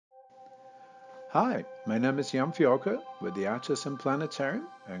Hi, my name is Fiolka with the Atchison Planetarium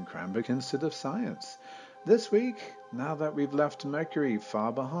and Cranbrook Institute of Science. This week, now that we've left Mercury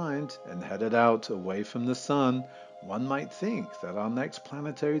far behind and headed out away from the Sun, one might think that our next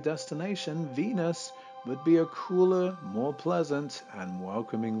planetary destination, Venus, would be a cooler, more pleasant, and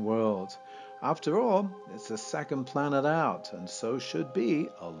welcoming world. After all, it's the second planet out, and so should be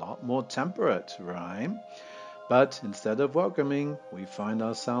a lot more temperate, right? But instead of welcoming, we find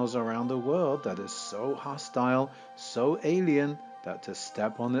ourselves around a world that is so hostile, so alien, that to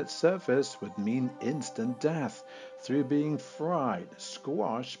step on its surface would mean instant death through being fried,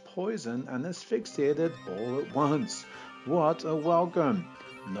 squashed, poisoned, and asphyxiated all at once. What a welcome!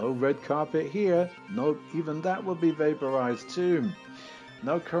 No red carpet here. No, even that will be vaporized too.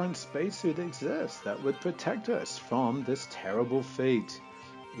 No current spacesuit exists that would protect us from this terrible fate.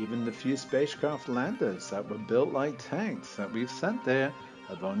 Even the few spacecraft landers that were built like tanks that we've sent there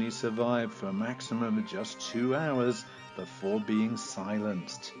have only survived for a maximum of just 2 hours before being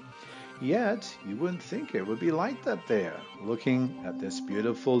silenced. Yet, you wouldn't think it would be like that there, looking at this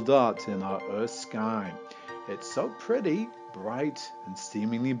beautiful dot in our Earth sky. It's so pretty, bright, and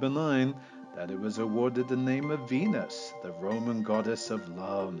seemingly benign that it was awarded the name of Venus, the Roman goddess of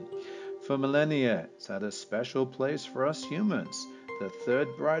love. For millennia, it's had a special place for us humans, the third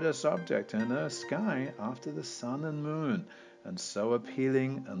brightest object in Earth's sky after the sun and moon, and so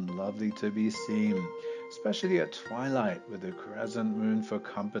appealing and lovely to be seen, especially at twilight with the crescent moon for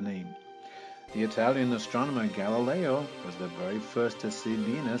company. The Italian astronomer Galileo was the very first to see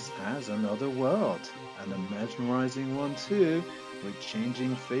Venus as another world, and a mesmerizing one too, with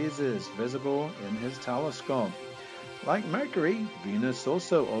changing phases visible in his telescope. Like Mercury, Venus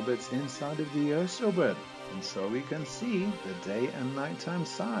also orbits inside of the Earth's orbit, and so we can see the day and nighttime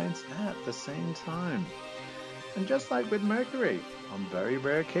sides at the same time. And just like with Mercury, on very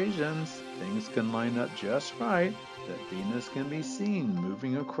rare occasions, things can line up just right that Venus can be seen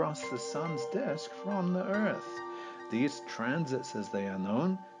moving across the Sun's disk from the Earth. These transits, as they are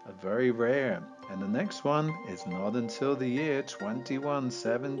known, are very rare, and the next one is not until the year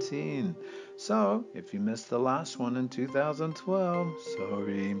 2117. So, if you missed the last one in 2012,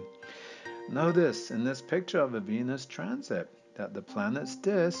 sorry. Notice in this picture of a Venus transit that the planet's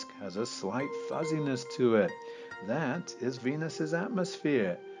disk has a slight fuzziness to it. That is Venus's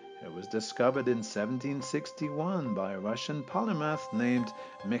atmosphere. It was discovered in 1761 by a Russian polymath named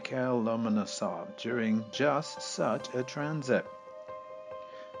Mikhail Lomonosov during just such a transit.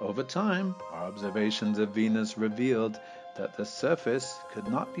 Over time, our observations of Venus revealed that the surface could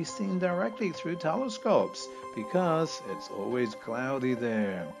not be seen directly through telescopes because it's always cloudy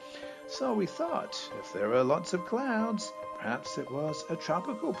there. So we thought, if there are lots of clouds, perhaps it was a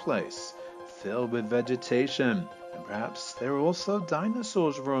tropical place, filled with vegetation, and perhaps there were also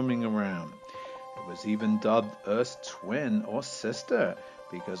dinosaurs roaming around. It was even dubbed Earth's twin or sister,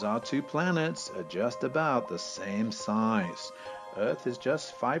 because our two planets are just about the same size. Earth is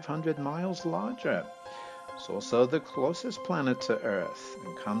just 500 miles larger. It's also the closest planet to Earth,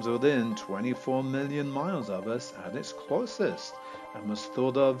 and comes within 24 million miles of us at its closest, and was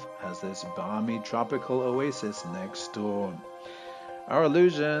thought of as this balmy tropical oasis next door. Our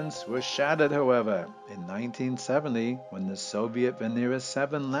illusions were shattered, however, in 1970 when the Soviet Venera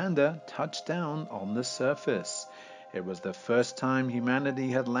 7 lander touched down on the surface. It was the first time humanity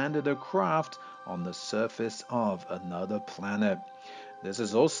had landed a craft on the surface of another planet. This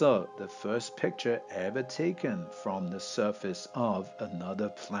is also the first picture ever taken from the surface of another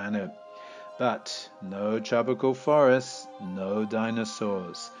planet. But no tropical forests, no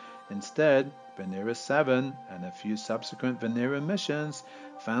dinosaurs. Instead, Venera 7 and a few subsequent Venera missions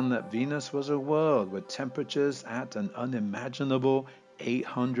found that Venus was a world with temperatures at an unimaginable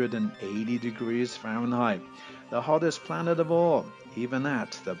 880 degrees Fahrenheit, the hottest planet of all, even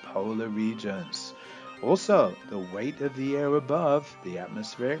at the polar regions. Also, the weight of the air above, the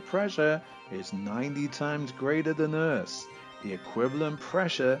atmospheric pressure, is 90 times greater than Earth's, the equivalent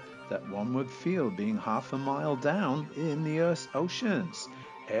pressure that one would feel being half a mile down in the Earth's oceans.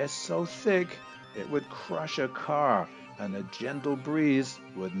 Air so thick it would crush a car, and a gentle breeze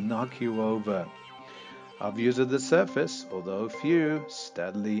would knock you over. Our views of the surface, although few,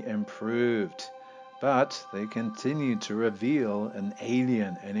 steadily improved, but they continue to reveal an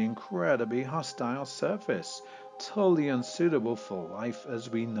alien and incredibly hostile surface, totally unsuitable for life as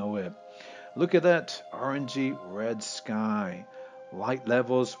we know it. Look at that orangey red sky. Light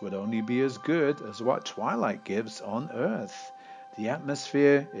levels would only be as good as what twilight gives on Earth. The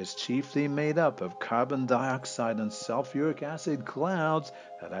atmosphere is chiefly made up of carbon dioxide and sulfuric acid clouds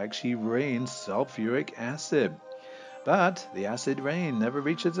that actually rain sulfuric acid. But the acid rain never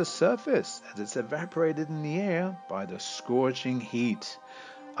reaches the surface as it's evaporated in the air by the scorching heat.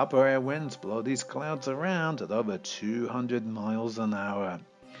 Upper air winds blow these clouds around at over 200 miles an hour.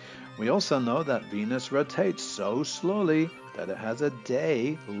 We also know that Venus rotates so slowly that it has a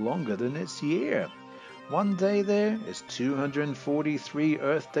day longer than its year. One day there is 243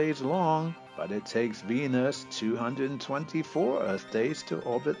 Earth days long, but it takes Venus 224 Earth days to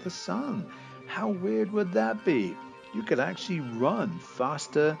orbit the Sun. How weird would that be? You could actually run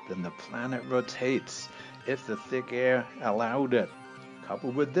faster than the planet rotates if the thick air allowed it.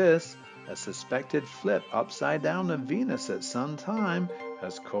 Coupled with this, a suspected flip upside down of Venus at some time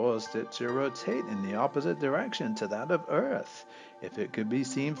has caused it to rotate in the opposite direction to that of Earth. If it could be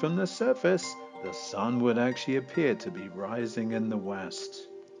seen from the surface, the Sun would actually appear to be rising in the west.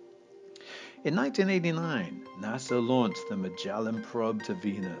 In 1989, NASA launched the Magellan probe to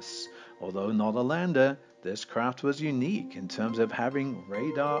Venus. Although not a lander, this craft was unique in terms of having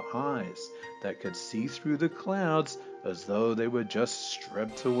radar eyes that could see through the clouds as though they were just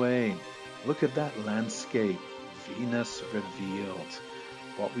stripped away. Look at that landscape, Venus revealed.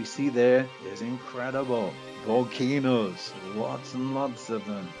 What we see there is incredible. Volcanoes, lots and lots of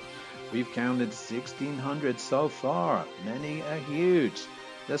them. We've counted 1,600 so far. Many are huge.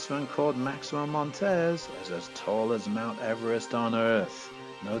 This one, called Maxwell Montes, is as tall as Mount Everest on Earth.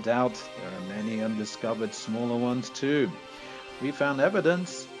 No doubt there are many undiscovered smaller ones too. We found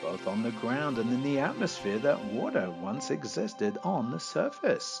evidence, both on the ground and in the atmosphere, that water once existed on the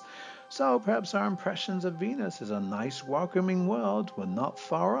surface. So perhaps our impressions of Venus as a nice, welcoming world were not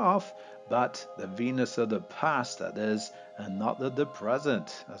far off, but the Venus of the past, that is, and not the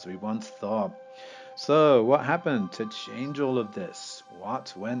present, as we once thought. So what happened to change all of this?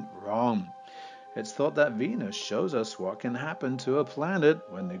 What went wrong? It's thought that Venus shows us what can happen to a planet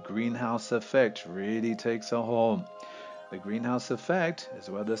when the greenhouse effect really takes a hold. The greenhouse effect is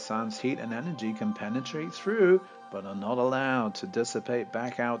where the sun's heat and energy can penetrate through, but are not allowed to dissipate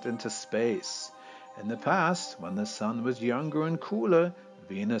back out into space. In the past, when the sun was younger and cooler,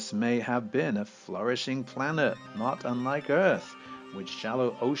 Venus may have been a flourishing planet, not unlike Earth, with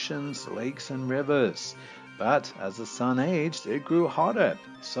shallow oceans, lakes, and rivers. But as the sun aged, it grew hotter,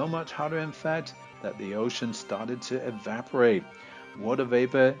 so much hotter in fact that the ocean started to evaporate. Water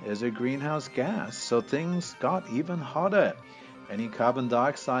vapor is a greenhouse gas, so things got even hotter. Any carbon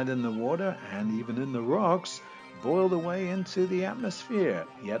dioxide in the water and even in the rocks boiled away into the atmosphere,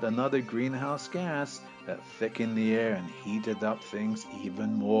 yet another greenhouse gas that thickened the air and heated up things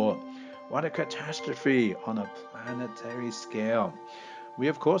even more. What a catastrophe on a planetary scale. We,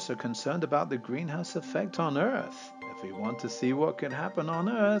 of course, are concerned about the greenhouse effect on Earth. If we want to see what could happen on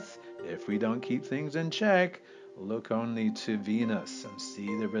Earth if we don't keep things in check, look only to Venus and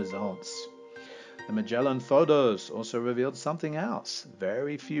see the results. The Magellan photos also revealed something else.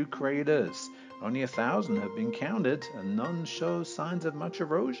 Very few craters. Only 1,000 have been counted, and none show signs of much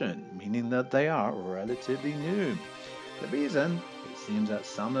erosion, meaning that they are relatively new. The reason? It seems that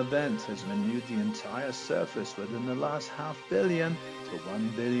some event has renewed the entire surface within the last 500 million to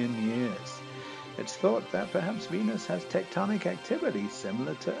 1 billion years. It's thought that perhaps Venus has tectonic activity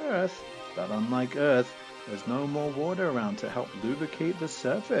similar to Earth, but unlike Earth, there's no more water around to help lubricate the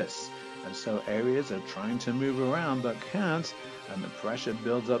surface, and so areas are trying to move around but can't, and the pressure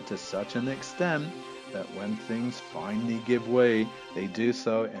builds up to such an extent that when things finally give way, they do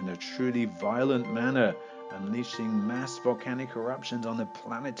so in a truly violent manner, unleashing mass volcanic eruptions on a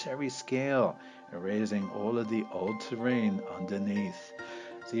planetary scale, erasing all of the old terrain underneath.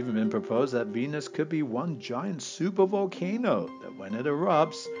 It's even been proposed that Venus could be one giant supervolcano that, when it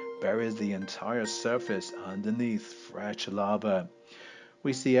erupts, buries the entire surface underneath fresh lava.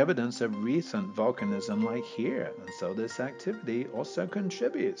 We see evidence of recent volcanism like here, and so this activity also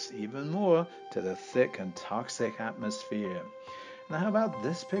contributes even more to the thick and toxic atmosphere. Now how about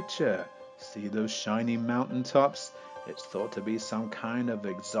this picture? See those shiny mountaintops? It's thought to be some kind of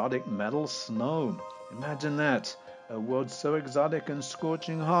exotic metal snow. Imagine that, a world so exotic and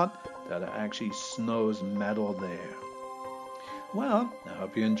scorching hot that it actually snows metal there. Well, I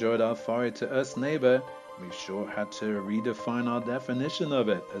hope you enjoyed our foray to Earth's neighbor. We sure had to redefine our definition of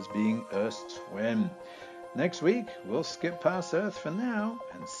it as being Earth's twin. Next week, we'll skip past Earth for now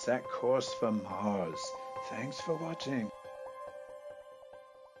and set course for Mars. Thanks for watching.